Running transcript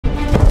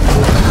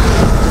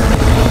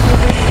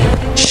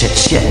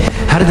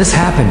did this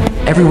happen?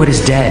 Everyone is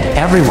dead.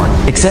 Everyone,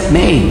 except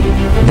me.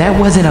 That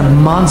wasn't a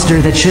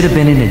monster that should have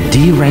been in a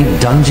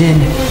D-rank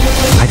dungeon.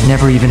 I've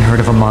never even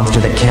heard of a monster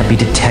that can't be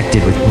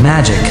detected with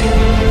magic.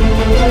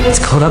 It's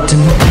caught up to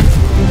me.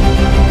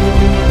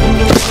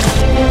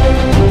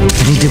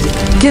 I need to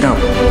get up.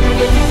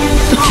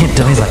 I can't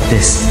die like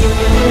this.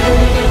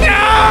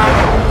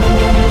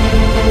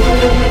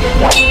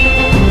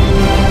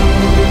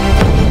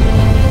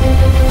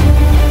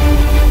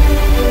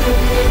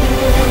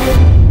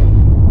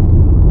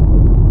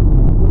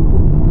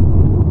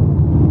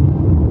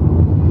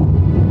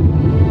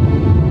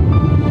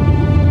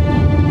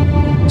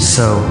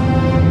 So,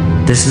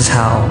 this is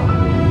how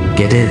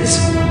it is.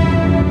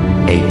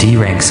 A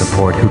D-rank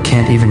support who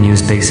can't even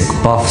use basic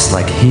buffs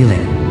like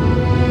healing.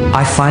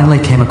 I finally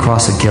came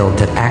across a guild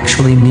that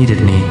actually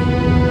needed me,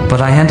 but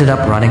I ended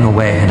up running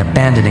away and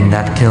abandoning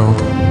that guild.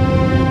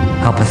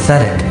 How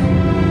pathetic.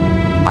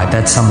 I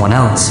bet someone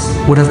else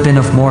would have been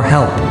of more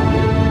help.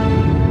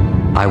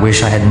 I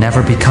wish I had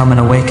never become an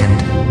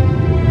awakened.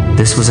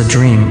 This was a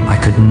dream I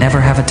could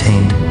never have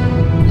attained.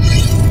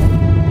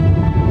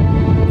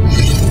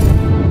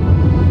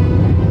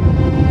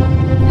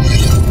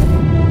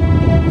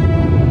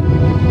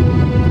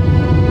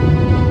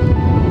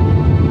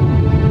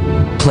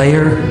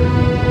 Player,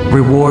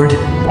 reward.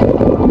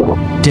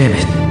 Damn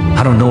it,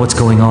 I don't know what's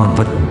going on,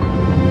 but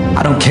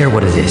I don't care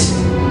what it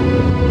is.